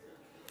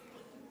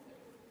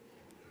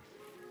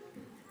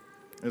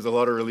There's a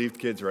lot of relieved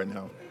kids right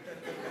now.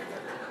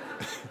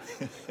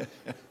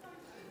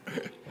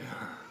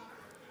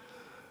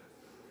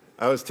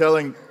 I was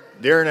telling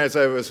Darren as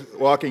I was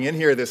walking in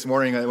here this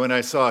morning, when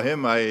I saw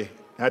him, I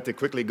had to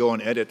quickly go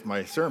and edit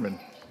my sermon.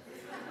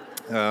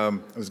 I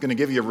was going to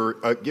give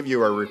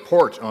you a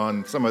report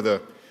on some of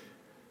the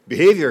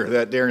behavior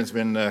that Darren's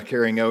been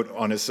carrying out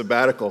on his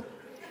sabbatical.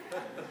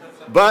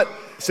 But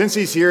since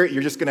he's here,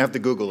 you're just going to have to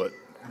Google it,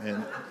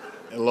 and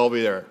it'll all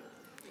be there.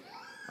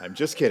 I'm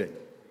just kidding.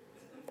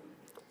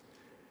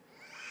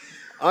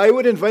 I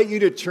would invite you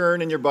to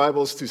turn in your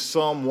Bibles to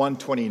Psalm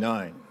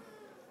 129.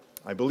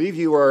 I believe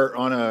you are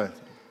on a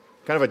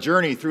kind of a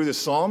journey through the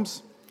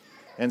Psalms,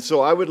 and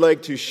so I would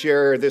like to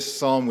share this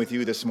psalm with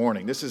you this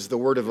morning. This is the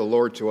word of the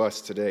Lord to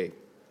us today.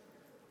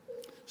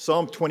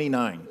 Psalm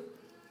 29.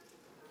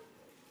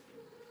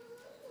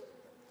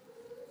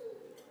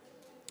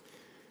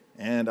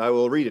 And I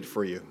will read it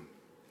for you.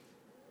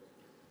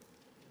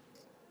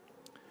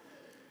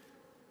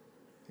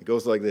 It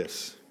goes like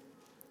this.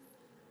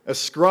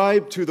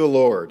 Ascribe to the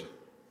Lord,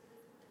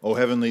 O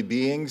heavenly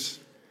beings,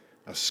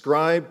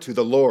 ascribe to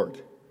the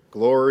Lord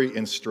glory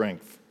and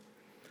strength.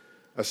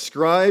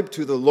 Ascribe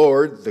to the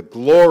Lord the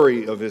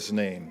glory of his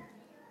name.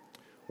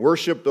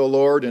 Worship the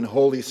Lord in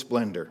holy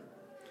splendor.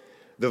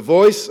 The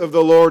voice of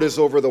the Lord is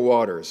over the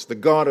waters. The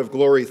God of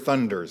glory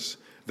thunders.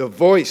 The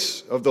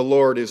voice of the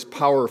Lord is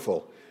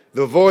powerful.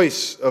 The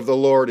voice of the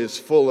Lord is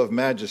full of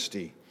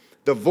majesty.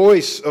 The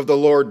voice of the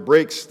Lord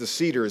breaks the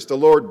cedars. The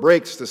Lord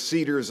breaks the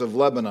cedars of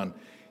Lebanon.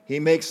 He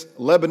makes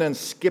Lebanon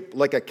skip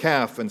like a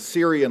calf and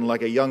Syrian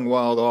like a young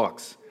wild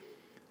ox.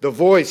 The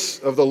voice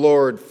of the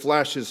Lord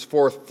flashes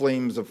forth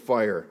flames of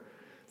fire.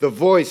 The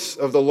voice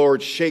of the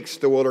Lord shakes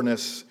the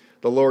wilderness.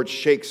 The Lord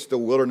shakes the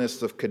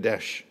wilderness of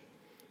Kadesh.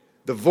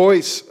 The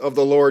voice of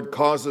the Lord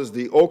causes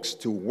the oaks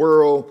to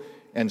whirl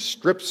and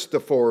strips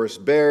the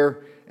forest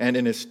bare, and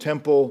in his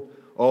temple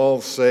all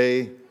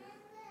say,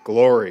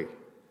 Glory.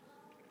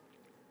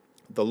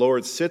 The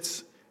Lord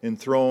sits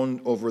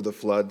enthroned over the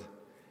flood.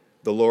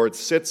 The Lord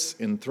sits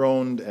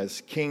enthroned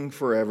as king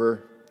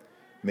forever.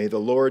 May the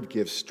Lord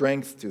give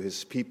strength to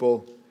his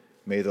people.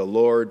 May the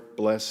Lord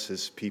bless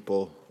his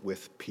people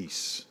with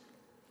peace.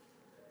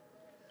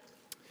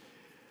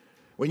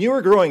 When you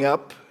were growing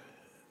up,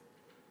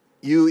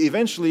 you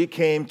eventually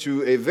came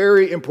to a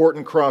very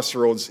important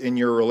crossroads in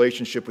your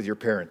relationship with your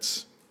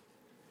parents.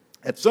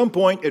 At some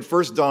point, it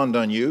first dawned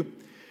on you,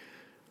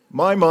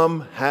 my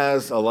mom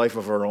has a life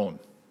of her own.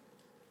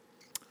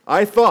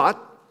 I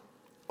thought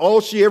all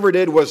she ever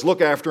did was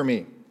look after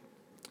me.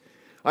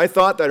 I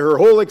thought that her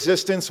whole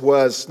existence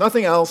was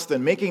nothing else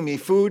than making me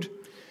food,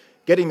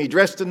 getting me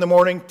dressed in the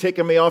morning,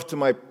 taking me off to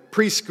my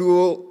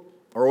preschool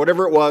or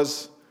whatever it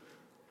was.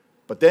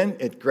 But then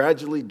it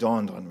gradually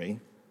dawned on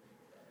me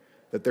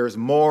that there's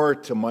more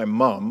to my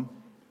mom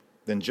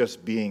than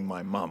just being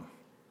my mom.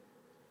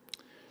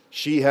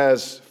 She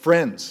has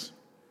friends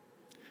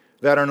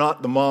that are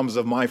not the moms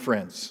of my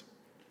friends.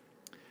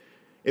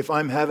 If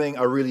I'm having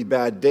a really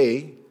bad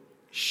day,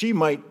 she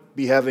might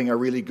be having a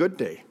really good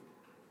day,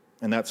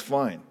 and that's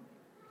fine.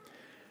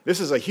 This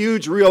is a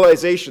huge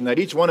realization that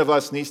each one of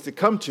us needs to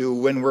come to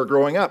when we're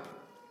growing up.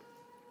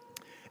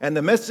 And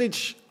the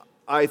message,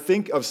 I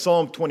think, of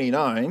Psalm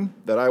 29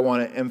 that I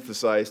want to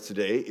emphasize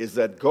today is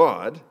that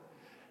God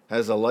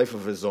has a life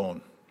of his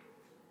own.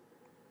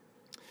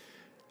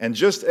 And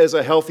just as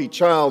a healthy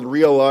child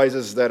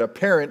realizes that a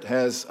parent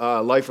has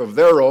a life of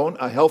their own,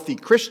 a healthy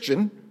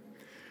Christian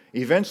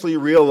eventually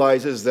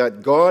realizes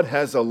that God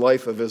has a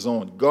life of his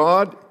own.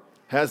 God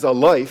has a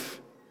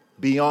life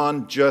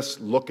beyond just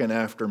looking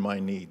after my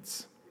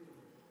needs.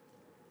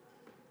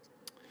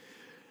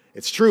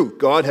 It's true,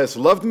 God has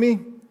loved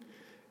me.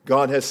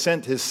 God has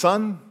sent his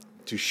Son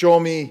to show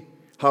me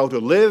how to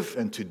live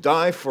and to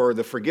die for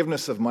the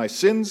forgiveness of my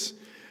sins.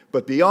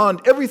 But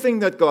beyond everything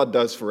that God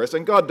does for us,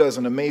 and God does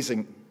an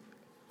amazing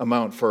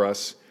amount for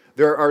us,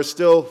 there are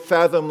still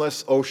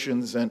fathomless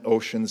oceans and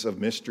oceans of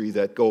mystery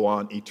that go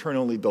on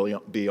eternally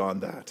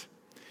beyond that.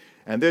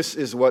 And this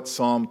is what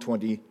Psalm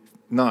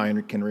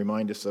 29 can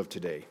remind us of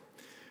today.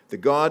 The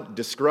God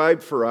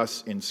described for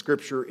us in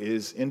Scripture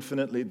is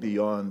infinitely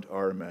beyond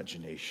our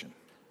imagination.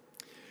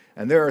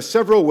 And there are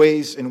several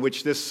ways in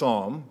which this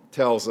psalm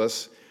tells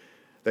us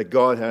that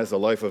God has a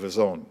life of his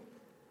own.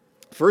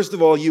 First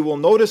of all, you will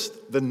notice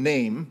the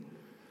name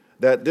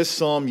that this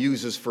psalm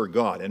uses for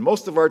God. In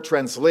most of our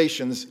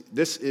translations,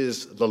 this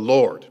is the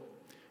Lord.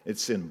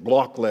 It's in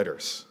block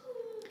letters.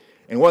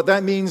 And what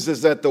that means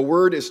is that the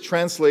word is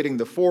translating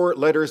the four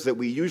letters that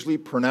we usually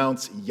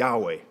pronounce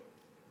Yahweh.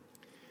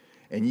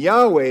 And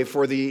Yahweh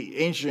for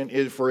ancient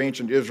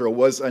Israel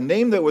was a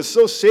name that was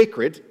so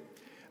sacred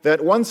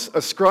that once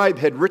a scribe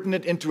had written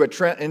it into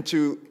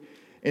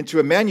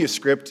a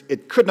manuscript,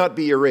 it could not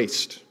be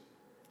erased.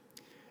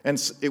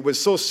 And it was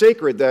so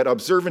sacred that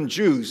observant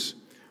Jews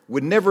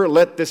would never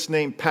let this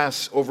name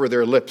pass over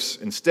their lips.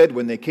 Instead,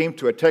 when they came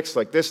to a text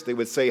like this, they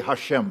would say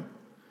Hashem,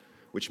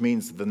 which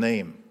means the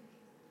name.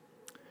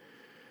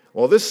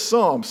 Well, this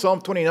psalm, Psalm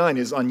 29,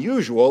 is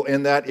unusual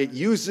in that it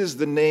uses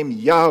the name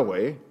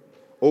Yahweh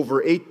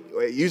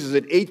uses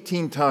it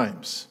 18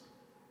 times.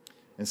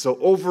 And so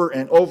over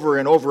and over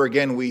and over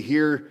again, we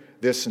hear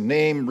this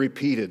name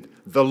repeated.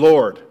 The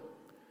Lord,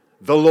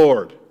 the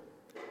Lord,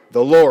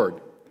 the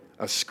Lord.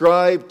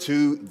 Ascribe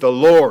to the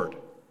Lord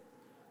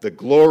the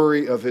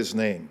glory of his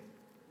name.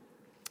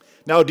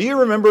 Now, do you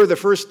remember the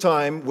first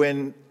time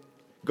when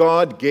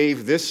God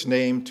gave this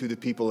name to the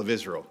people of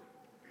Israel?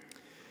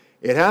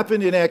 It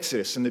happened in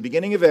Exodus, in the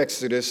beginning of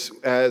Exodus,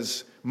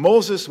 as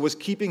Moses was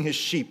keeping his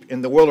sheep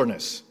in the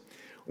wilderness,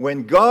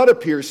 when God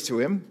appears to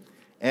him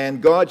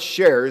and God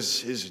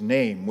shares his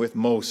name with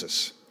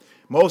Moses.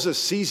 Moses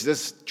sees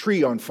this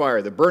tree on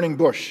fire, the burning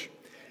bush,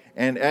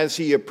 and as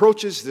he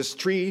approaches this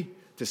tree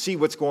to see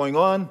what's going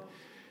on,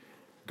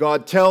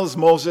 God tells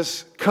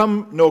Moses,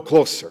 "Come no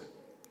closer.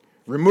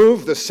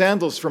 Remove the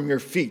sandals from your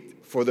feet,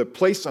 for the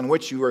place on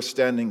which you are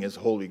standing is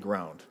holy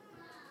ground."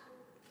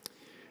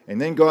 And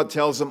then God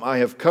tells him, "I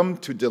have come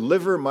to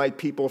deliver my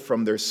people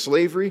from their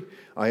slavery.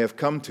 I have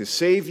come to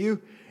save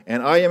you,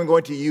 and I am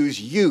going to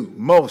use you,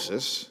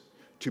 Moses,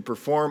 to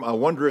perform a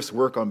wondrous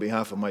work on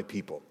behalf of my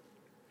people."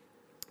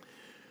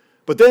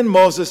 But then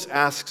Moses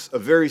asks a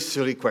very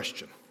silly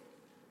question.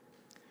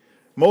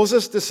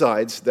 Moses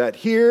decides that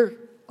here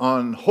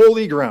on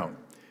holy ground,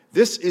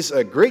 this is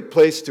a great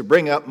place to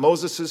bring up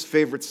Moses'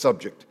 favorite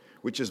subject,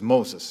 which is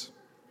Moses.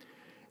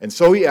 And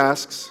so he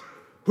asks,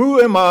 "Who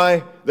am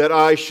I that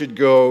I should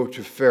go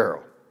to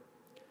Pharaoh?"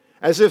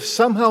 As if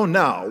somehow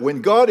now,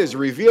 when God is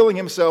revealing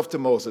himself to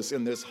Moses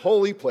in this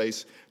holy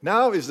place,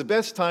 now is the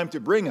best time to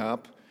bring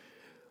up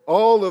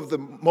all of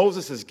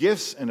Moses'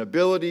 gifts and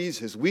abilities,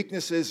 his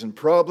weaknesses and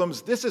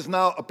problems. This is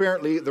now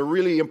apparently the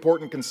really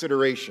important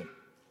consideration.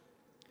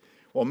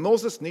 Well,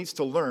 Moses needs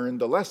to learn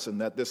the lesson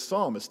that this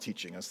psalm is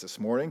teaching us this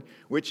morning,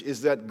 which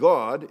is that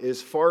God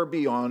is far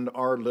beyond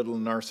our little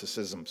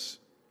narcissisms.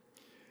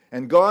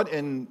 And God,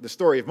 in the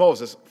story of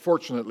Moses,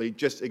 fortunately,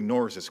 just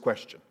ignores his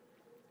question.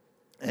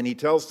 And he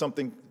tells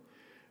something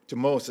to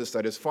Moses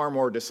that is far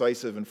more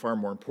decisive and far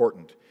more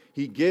important.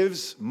 He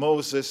gives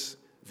Moses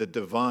the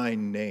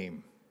divine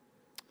name.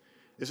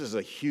 This is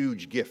a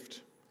huge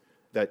gift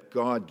that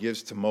God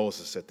gives to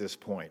Moses at this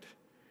point.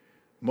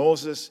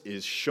 Moses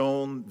is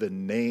shown the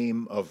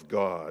name of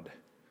God,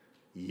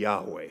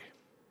 Yahweh.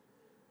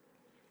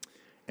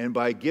 And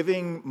by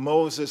giving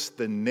Moses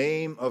the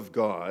name of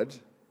God,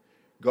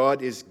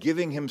 God is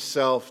giving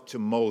himself to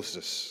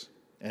Moses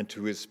and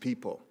to his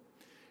people.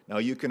 Now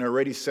you can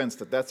already sense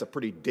that that's a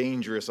pretty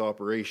dangerous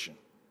operation.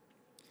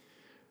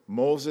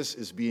 Moses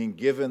is being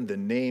given the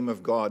name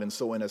of God, and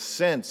so in a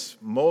sense,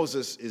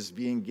 Moses is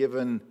being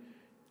given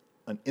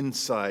an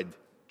inside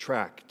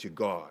track to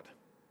God.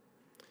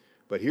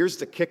 But here's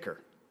the kicker.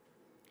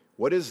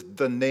 What is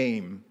the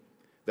name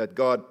that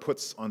God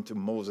puts onto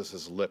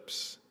Moses'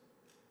 lips?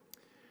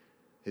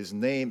 His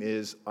name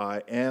is,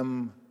 "I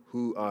am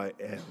who I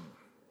am,"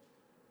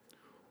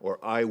 or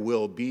 "I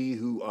will be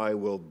who I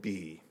will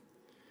be."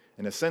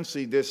 And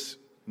essentially this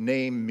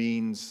name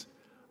means,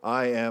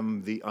 "I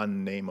am the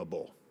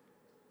unnameable."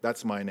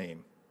 That's my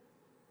name.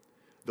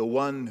 The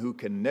one who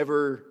can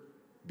never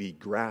be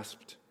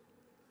grasped,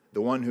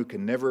 the one who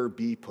can never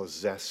be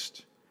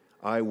possessed.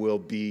 I will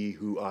be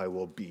who I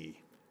will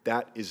be.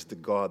 That is the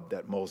God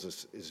that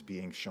Moses is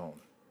being shown.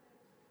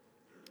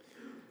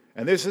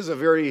 And this is a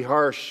very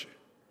harsh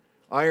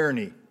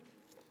irony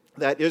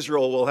that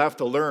Israel will have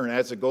to learn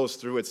as it goes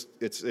through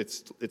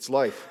its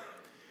life.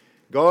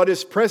 God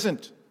is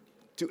present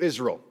to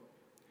Israel.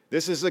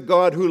 This is a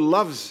God who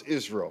loves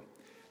Israel.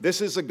 This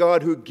is a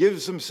God who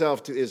gives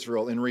himself to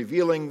Israel in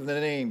revealing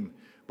the name.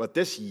 But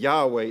this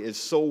Yahweh is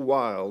so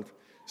wild,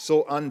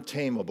 so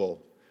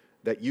untamable,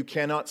 that you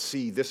cannot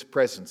see this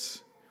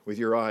presence with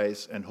your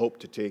eyes and hope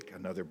to take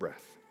another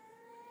breath.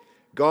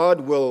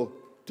 God will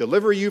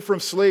deliver you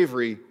from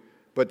slavery,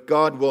 but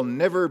God will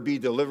never be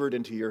delivered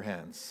into your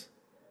hands.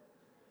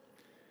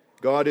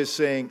 God is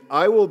saying,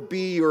 "I will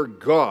be your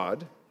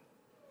God,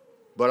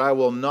 but I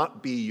will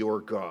not be your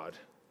God."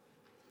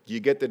 Do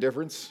you get the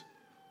difference?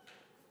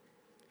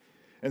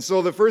 And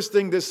so the first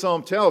thing this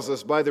psalm tells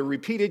us by the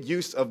repeated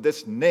use of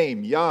this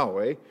name,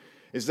 Yahweh,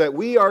 is that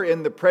we are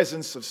in the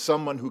presence of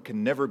someone who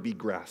can never be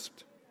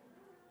grasped.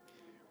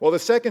 Well, the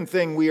second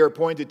thing we are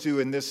pointed to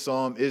in this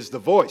psalm is the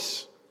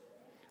voice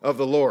of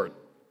the Lord.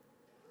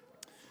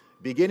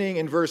 Beginning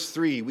in verse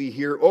 3, we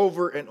hear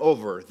over and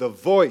over, "The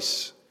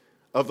voice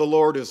of the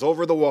Lord is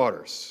over the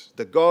waters.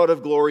 The God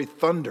of glory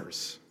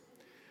thunders.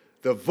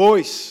 The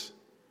voice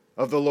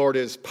of the Lord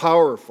is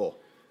powerful.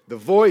 The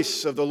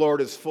voice of the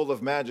Lord is full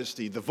of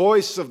majesty. The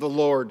voice of the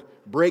Lord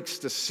breaks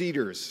the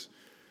cedars.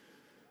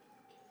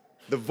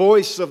 The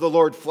voice of the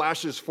Lord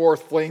flashes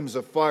forth flames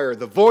of fire.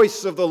 The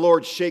voice of the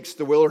Lord shakes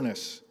the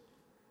wilderness."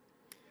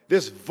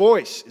 This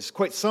voice is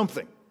quite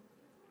something.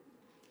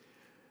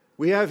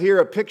 We have here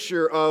a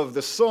picture of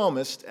the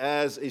psalmist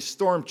as a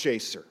storm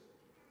chaser.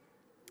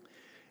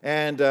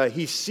 And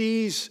he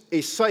sees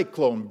a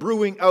cyclone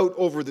brewing out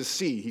over the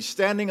sea. He's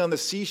standing on the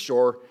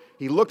seashore.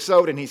 He looks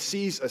out and he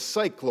sees a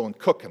cyclone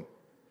cooking.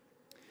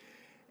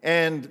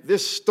 And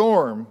this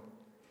storm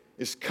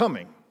is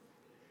coming.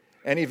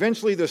 And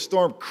eventually the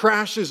storm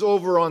crashes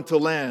over onto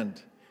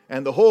land.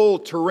 And the whole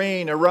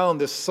terrain around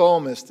the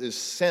psalmist is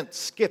sent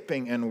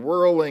skipping and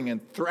whirling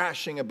and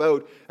thrashing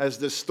about as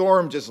the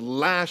storm just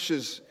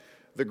lashes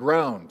the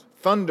ground.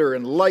 Thunder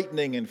and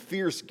lightning and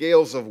fierce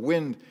gales of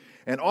wind.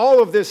 And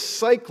all of this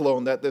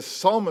cyclone that the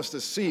psalmist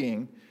is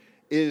seeing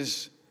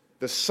is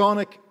the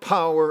sonic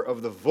power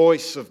of the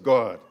voice of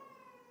God.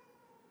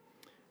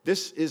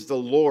 This is the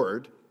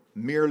Lord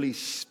merely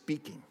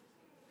speaking.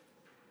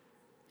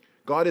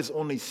 God is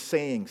only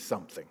saying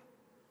something.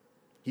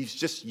 He's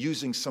just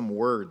using some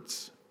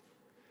words.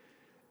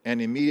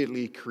 And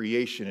immediately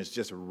creation is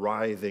just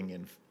writhing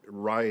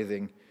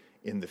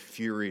in the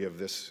fury of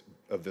this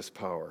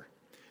power.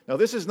 Now,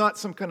 this is not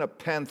some kind of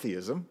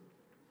pantheism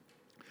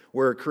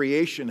where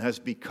creation has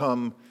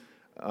become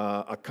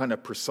a kind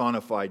of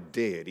personified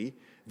deity.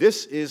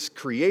 This is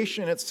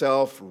creation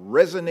itself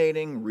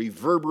resonating,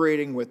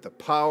 reverberating with the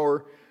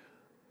power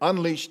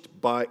unleashed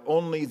by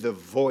only the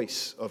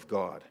voice of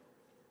God.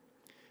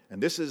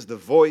 And this is the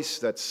voice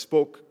that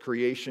spoke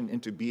creation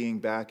into being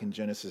back in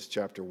Genesis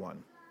chapter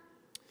 1.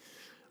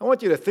 I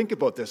want you to think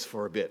about this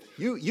for a bit.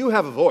 You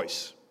have a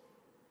voice,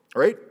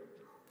 all right?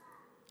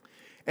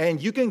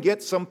 And you can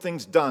get some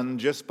things done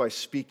just by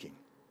speaking.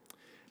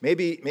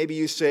 Maybe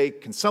you say,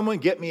 "Can someone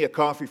get me a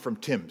coffee from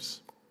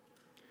Tim's?"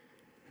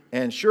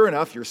 And sure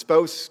enough, your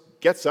spouse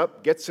gets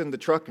up, gets in the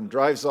truck, and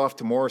drives off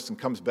to Morris and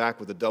comes back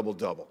with a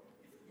double-double.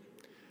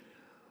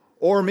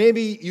 Or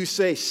maybe you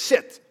say,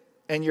 "Sit,"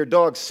 and your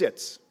dog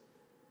sits.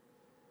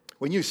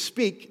 When you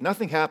speak,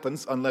 nothing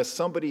happens unless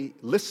somebody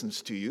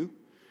listens to you,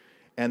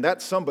 and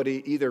that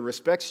somebody either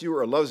respects you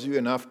or loves you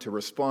enough to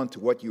respond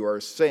to what you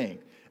are saying.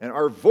 And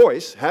our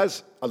voice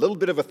has a little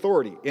bit of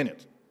authority in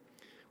it,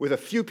 with a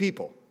few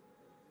people,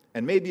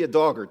 and maybe a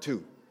dog or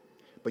two.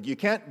 But you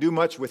can't do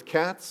much with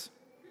cats,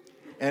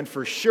 and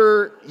for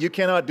sure you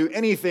cannot do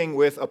anything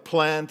with a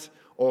plant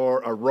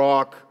or a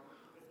rock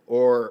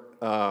or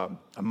a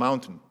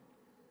mountain.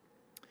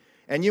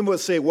 And you will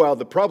say, "Well,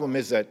 the problem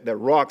is that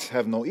rocks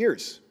have no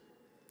ears."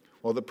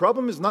 Well, the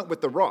problem is not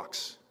with the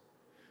rocks.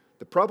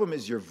 The problem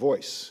is your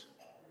voice.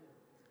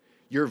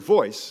 Your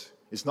voice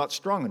is not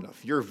strong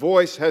enough. Your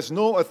voice has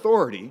no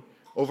authority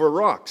over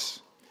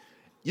rocks.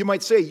 You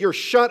might say you're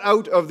shut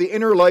out of the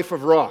inner life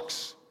of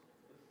rocks.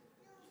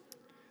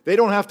 They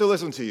don't have to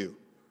listen to you.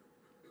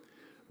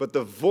 But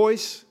the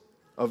voice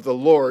of the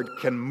Lord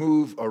can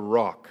move a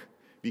rock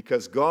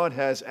because God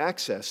has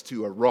access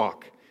to a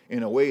rock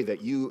in a way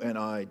that you and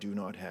I do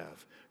not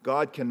have.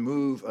 God can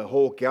move a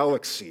whole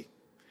galaxy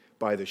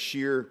by the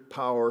sheer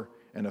power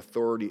and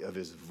authority of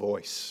his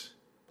voice.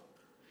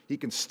 He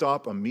can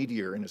stop a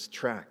meteor in its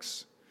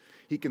tracks.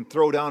 He can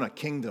throw down a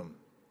kingdom.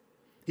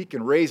 He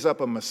can raise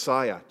up a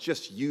Messiah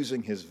just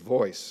using his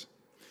voice.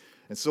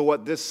 And so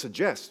what this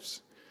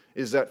suggests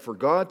is that for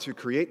God to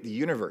create the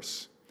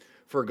universe,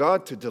 for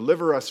God to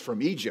deliver us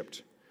from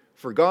Egypt,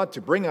 for God to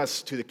bring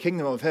us to the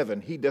kingdom of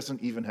heaven, he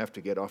doesn't even have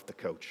to get off the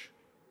couch.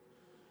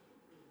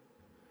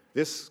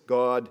 This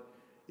God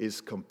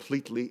is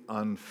completely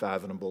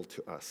unfathomable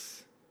to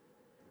us.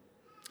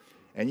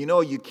 And you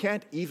know, you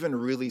can't even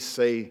really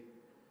say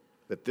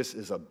that this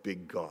is a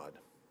big God.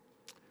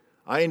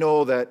 I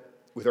know that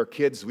with our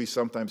kids, we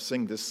sometimes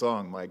sing this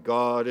song, "My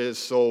God is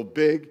so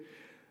big."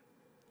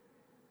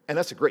 And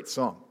that's a great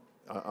song.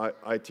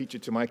 I teach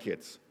it to my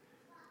kids.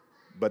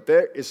 But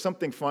there is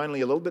something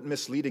finally a little bit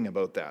misleading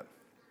about that.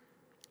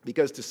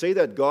 Because to say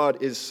that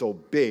God is so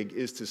big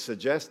is to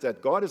suggest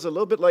that God is a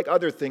little bit like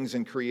other things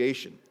in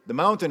creation. The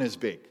mountain is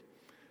big.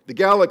 The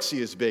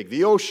galaxy is big.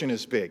 The ocean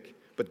is big.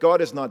 But God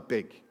is not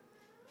big.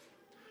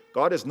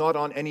 God is not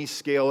on any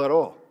scale at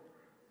all.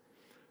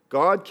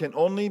 God can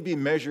only be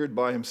measured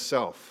by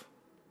himself.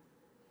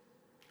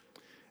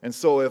 And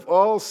so if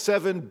all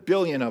 7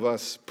 billion of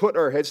us put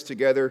our heads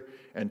together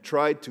and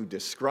tried to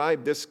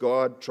describe this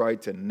God,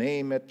 tried to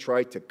name it,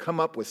 tried to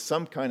come up with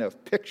some kind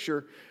of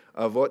picture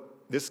of what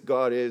this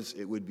God is,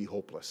 it would be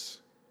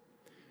hopeless.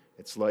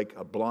 It's like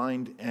a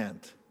blind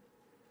ant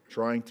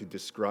trying to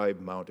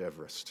describe Mount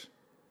Everest.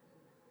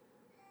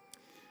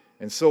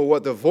 And so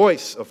what the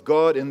voice of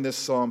God in this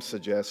psalm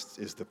suggests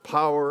is the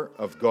power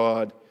of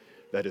God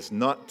that is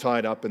not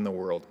tied up in the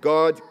world.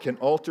 God can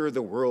alter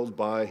the world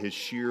by his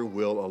sheer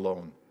will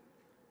alone.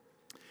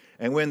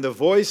 And when the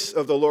voice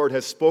of the Lord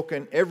has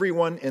spoken,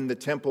 everyone in the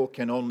temple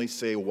can only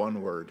say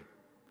one word,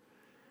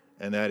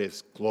 and that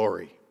is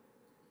glory.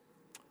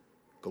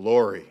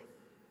 Glory.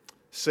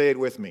 Say it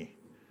with me.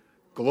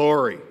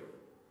 Glory.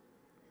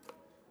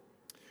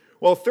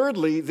 Well,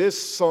 thirdly,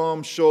 this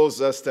psalm shows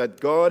us that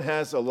God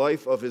has a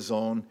life of his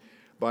own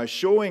by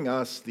showing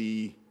us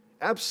the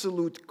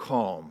absolute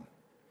calm,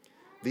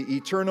 the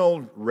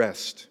eternal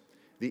rest,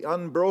 the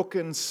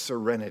unbroken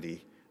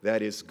serenity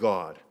that is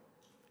God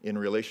in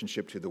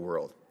relationship to the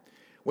world.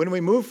 When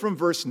we move from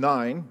verse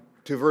 9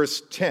 to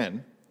verse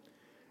 10,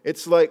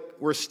 it's like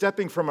we're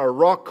stepping from a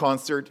rock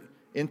concert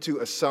into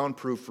a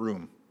soundproof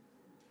room.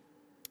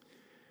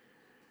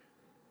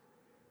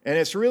 And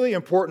it's really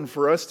important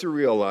for us to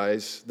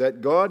realize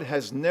that God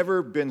has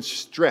never been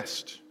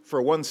stressed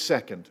for 1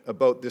 second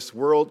about this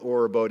world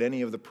or about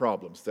any of the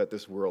problems that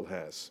this world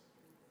has.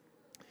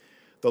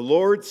 The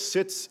Lord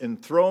sits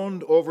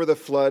enthroned over the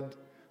flood.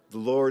 The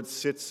Lord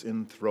sits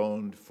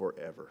enthroned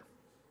forever.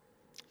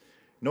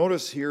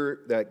 Notice here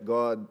that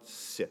God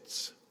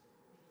sits.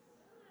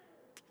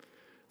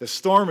 The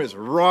storm is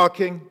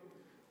rocking,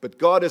 but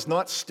God is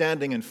not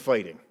standing and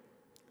fighting.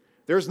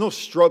 There's no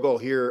struggle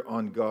here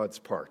on God's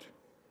part.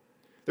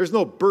 There's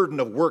no burden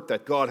of work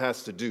that God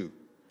has to do.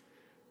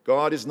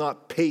 God is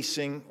not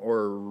pacing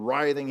or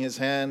writhing his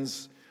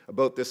hands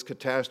about this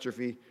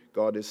catastrophe.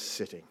 God is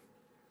sitting.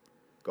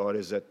 God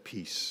is at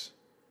peace.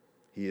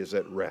 He is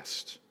at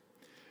rest.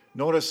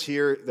 Notice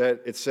here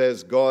that it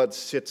says God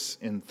sits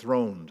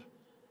enthroned.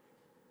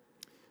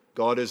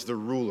 God is the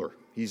ruler.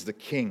 He's the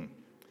king.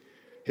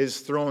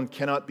 His throne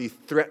cannot be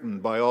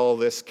threatened by all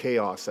this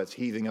chaos that's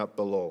heaving up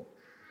below.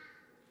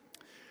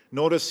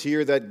 Notice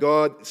here that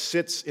God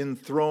sits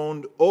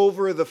enthroned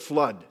over the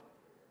flood.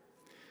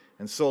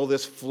 And so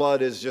this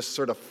flood is just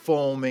sort of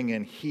foaming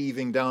and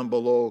heaving down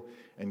below,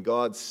 and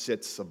God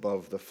sits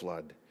above the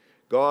flood.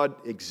 God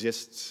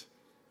exists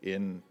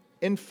in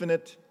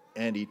infinite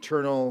and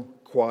eternal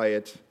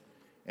quiet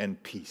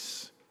and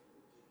peace.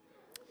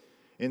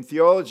 In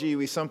theology,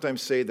 we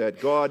sometimes say that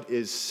God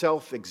is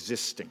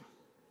self-existing.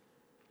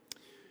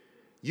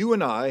 You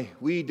and I,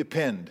 we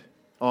depend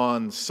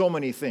on so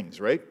many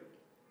things, right?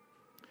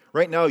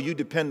 Right now, you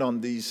depend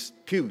on these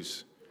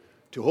pews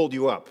to hold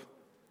you up.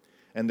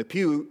 And the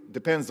pew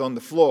depends on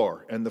the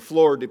floor, and the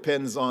floor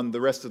depends on the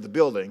rest of the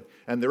building,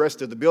 and the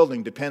rest of the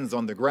building depends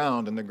on the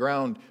ground, and the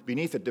ground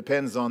beneath it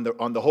depends on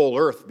the whole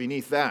earth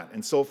beneath that,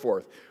 and so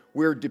forth.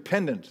 We're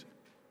dependent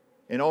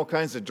in all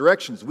kinds of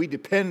directions. We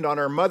depend on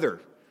our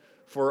mother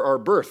for our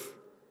birth.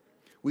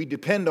 We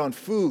depend on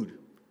food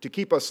to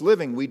keep us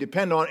living. We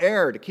depend on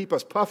air to keep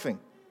us puffing.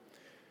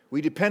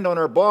 We depend on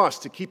our boss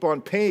to keep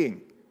on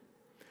paying.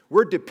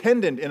 We're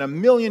dependent in a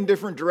million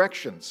different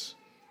directions.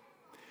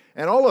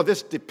 And all of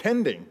this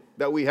depending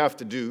that we have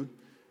to do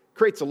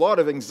creates a lot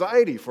of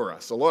anxiety for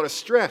us, a lot of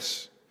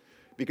stress,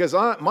 because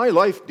my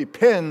life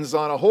depends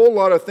on a whole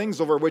lot of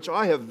things over which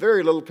I have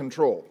very little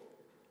control.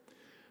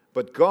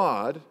 But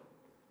God,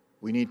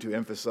 we need to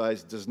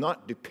emphasize, does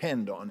not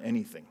depend on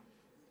anything.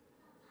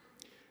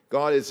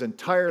 God is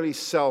entirely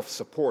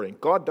self-supporting.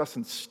 God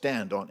doesn't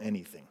stand on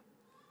anything.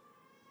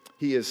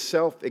 He is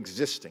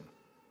self-existing.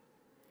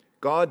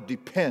 God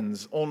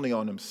depends only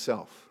on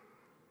himself.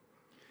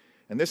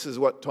 And this is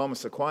what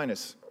Thomas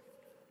Aquinas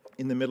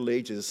in the Middle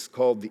Ages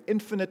called the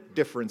infinite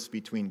difference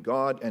between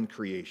God and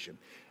creation.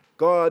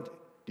 God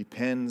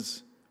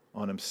depends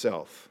on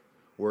himself,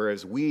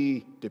 whereas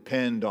we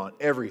depend on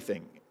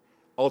everything,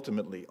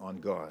 ultimately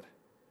on God.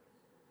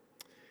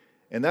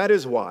 And that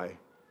is why,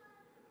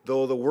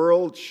 though the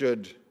world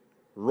should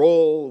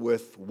roll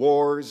with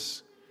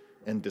wars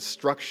and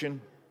destruction,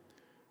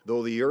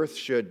 though the earth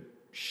should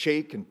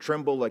shake and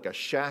tremble like a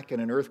shack in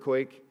an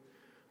earthquake,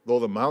 though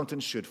the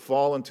mountains should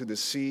fall into the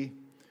sea,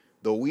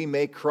 though we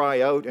may cry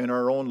out in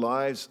our own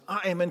lives,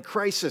 I am in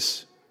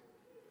crisis,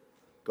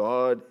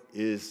 God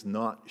is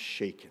not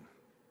shaken.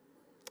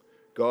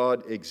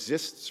 God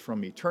exists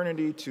from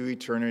eternity to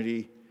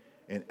eternity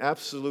in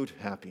absolute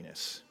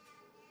happiness.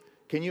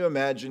 Can you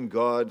imagine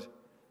God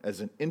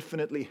as an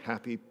infinitely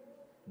happy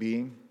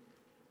being?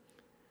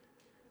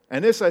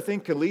 And this, I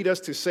think, can lead us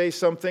to say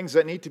some things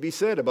that need to be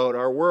said about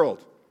our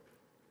world.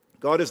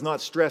 God is not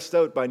stressed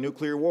out by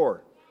nuclear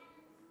war.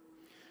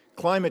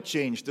 Climate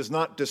change does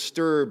not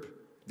disturb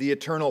the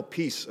eternal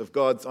peace of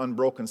God's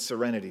unbroken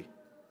serenity.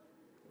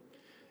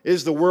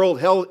 Is the world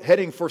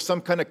heading for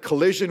some kind of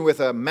collision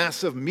with a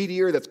massive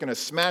meteor that's going to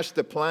smash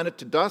the planet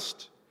to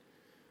dust?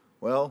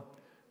 Well,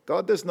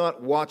 God does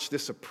not watch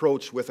this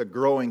approach with a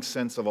growing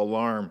sense of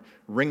alarm,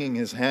 wringing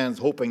his hands,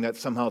 hoping that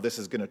somehow this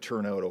is going to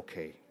turn out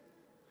okay.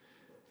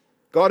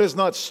 God is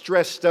not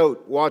stressed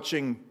out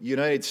watching the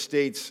United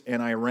States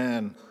and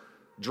Iran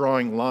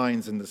drawing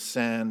lines in the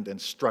sand and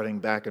strutting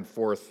back and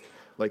forth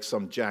like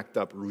some jacked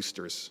up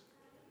roosters.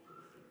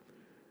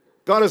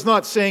 God is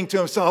not saying to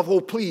himself,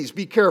 oh, please,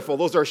 be careful,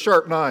 those are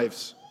sharp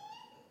knives.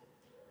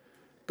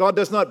 God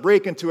does not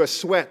break into a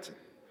sweat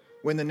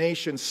when the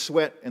nations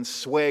sweat and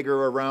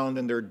swagger around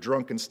in their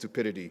drunken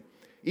stupidity.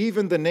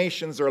 Even the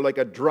nations are like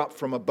a drop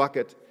from a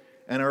bucket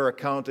and are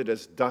accounted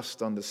as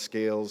dust on the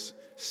scales.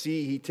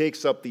 See, he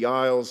takes up the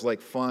isles like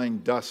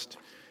fine dust.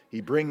 He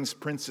brings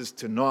princes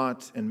to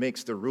naught and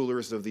makes the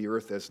rulers of the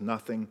earth as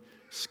nothing.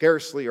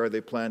 Scarcely are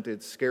they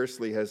planted,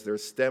 scarcely has their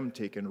stem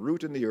taken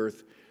root in the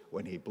earth,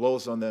 when he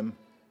blows on them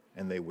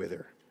and they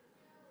wither.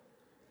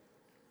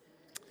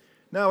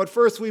 Now, at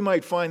first we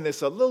might find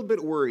this a little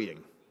bit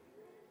worrying.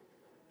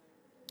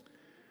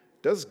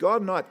 Does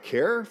God not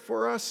care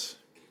for us?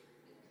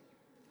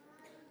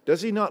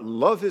 Does he not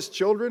love his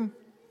children?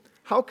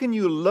 How can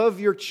you love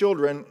your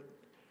children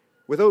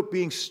without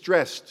being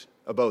stressed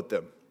about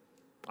them?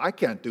 I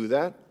can't do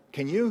that.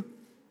 Can you?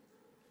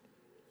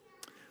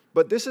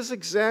 But this is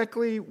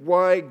exactly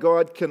why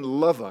God can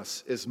love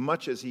us as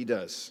much as he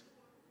does.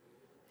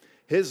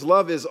 His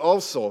love is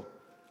also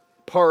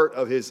part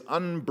of his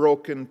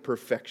unbroken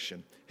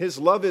perfection. His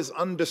love is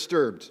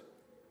undisturbed.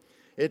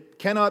 It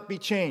cannot be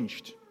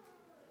changed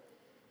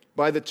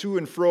by the to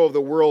and fro of the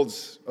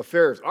world's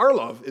affairs. Our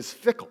love is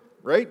fickle,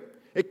 right?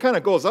 It kind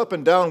of goes up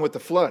and down with the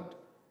flood.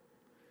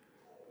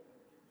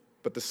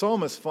 But the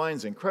psalmist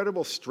finds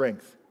incredible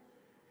strength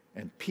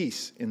and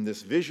peace in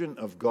this vision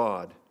of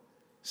God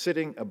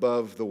sitting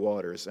above the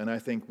waters, and I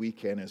think we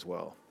can as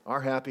well. Our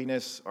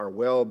happiness, our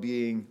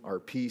well-being, our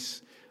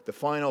peace, the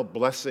final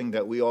blessing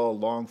that we all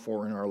long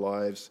for in our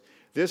lives,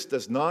 this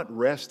does not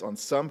rest on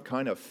some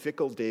kind of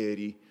fickle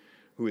deity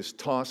who is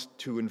tossed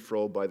to and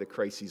fro by the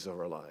crises of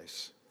our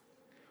lives.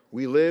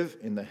 We live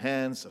in the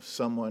hands of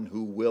someone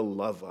who will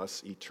love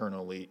us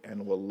eternally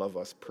and will love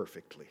us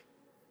perfectly.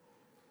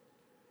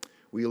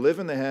 We live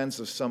in the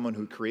hands of someone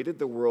who created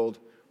the world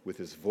with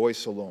his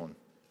voice alone.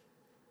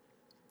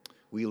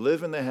 We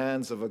live in the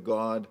hands of a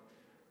God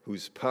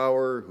whose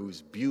power,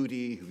 whose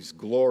beauty, whose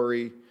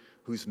glory,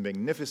 whose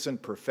magnificent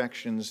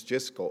perfections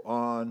just go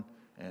on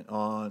and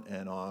on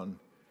and on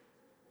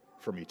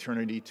from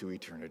eternity to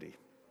eternity.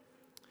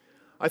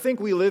 I think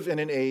we live in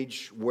an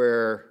age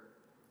where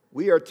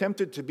we are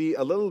tempted to be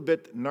a little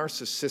bit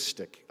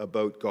narcissistic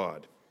about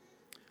God,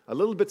 a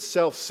little bit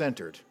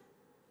self-centered.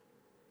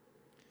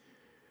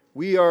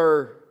 We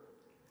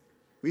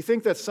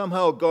think that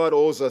somehow God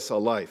owes us a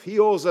life. He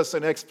owes us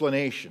an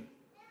explanation,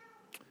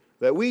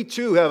 that we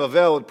too have a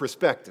valid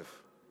perspective.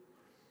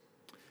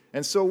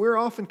 And so we're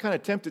often kind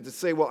of tempted to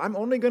say, well, I'm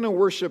only going to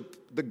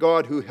worship the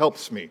God who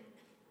helps me.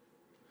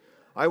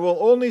 I will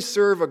only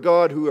serve a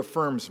God who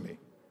affirms me.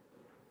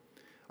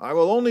 I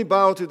will only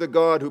bow to the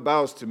God who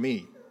bows to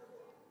me.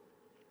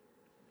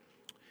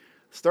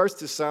 Starts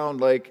to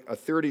sound like a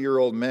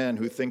 30-year-old man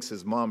who thinks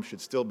his mom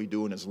should still be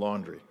doing his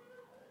laundry.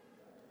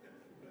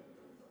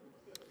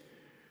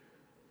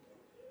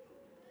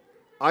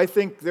 I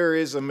think there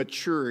is a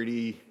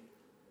maturity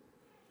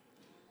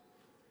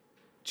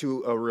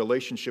to a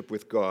relationship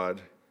with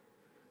God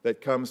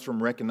that comes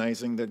from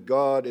recognizing that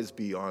God is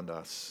beyond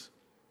us.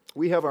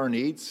 We have our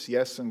needs,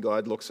 yes, and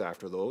God looks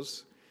after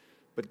those,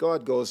 but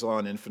God goes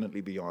on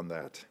infinitely beyond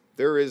that.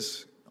 There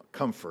is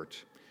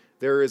comfort.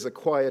 There is a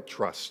quiet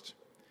trust.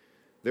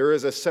 There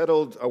is a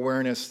settled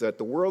awareness that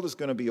the world is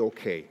going to be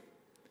okay,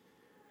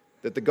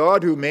 that the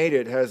God who made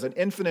it has an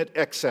infinite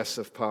excess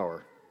of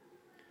power.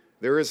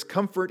 There is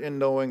comfort in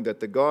knowing that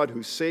the God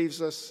who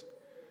saves us,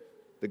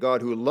 the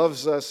God who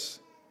loves us,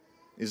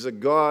 is a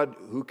God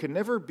who can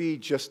never be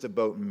just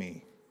about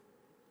me.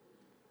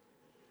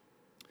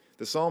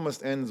 The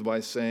psalmist ends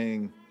by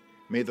saying,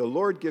 "May the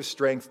Lord give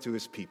strength to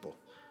his people.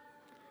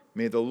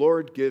 May the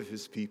Lord give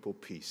his people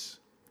peace."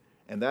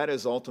 And that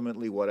is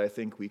ultimately what I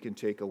think we can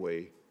take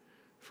away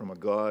from a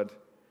God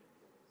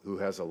who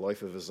has a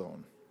life of his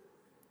own.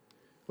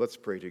 Let's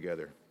pray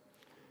together.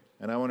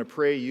 And I want to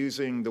pray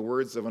using the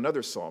words of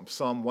another psalm,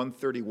 Psalm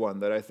 131,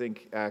 that I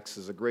think acts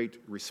as a great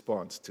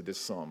response to this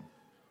psalm.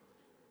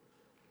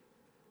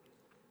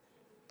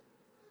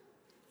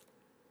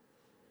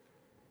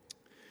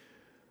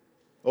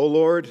 O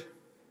Lord,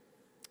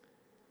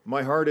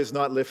 my heart is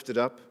not lifted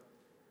up.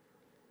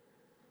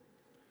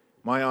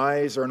 My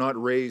eyes are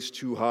not raised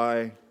too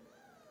high.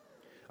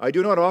 I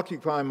do not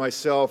occupy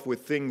myself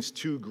with things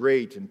too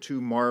great and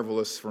too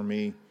marvelous for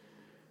me,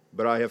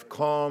 but I have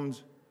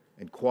calmed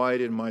and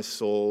quieted my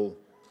soul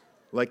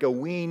like a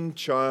weaned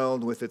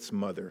child with its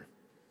mother.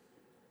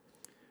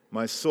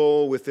 My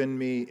soul within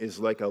me is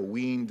like a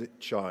weaned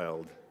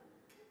child.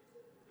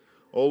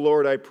 O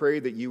Lord, I pray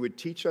that you would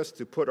teach us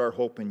to put our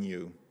hope in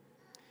you.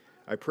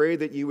 I pray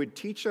that you would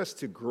teach us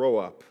to grow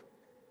up.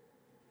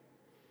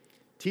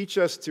 Teach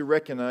us to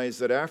recognize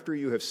that after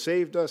you have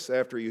saved us,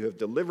 after you have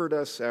delivered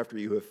us, after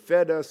you have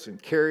fed us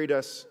and carried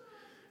us,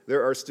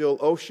 there are still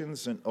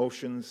oceans and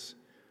oceans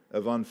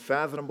of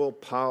unfathomable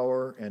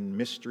power and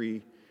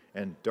mystery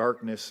and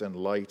darkness and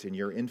light in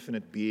your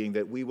infinite being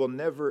that we will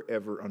never,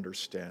 ever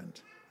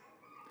understand.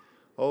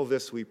 All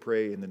this we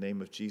pray in the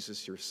name of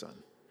Jesus, your Son.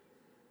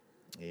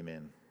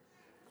 Amen.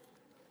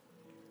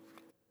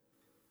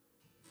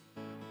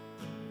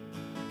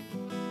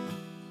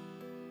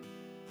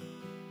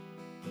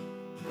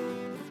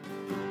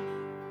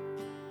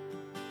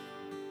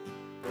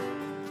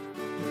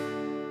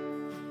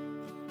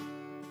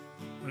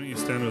 Why don't you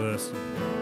stand with us?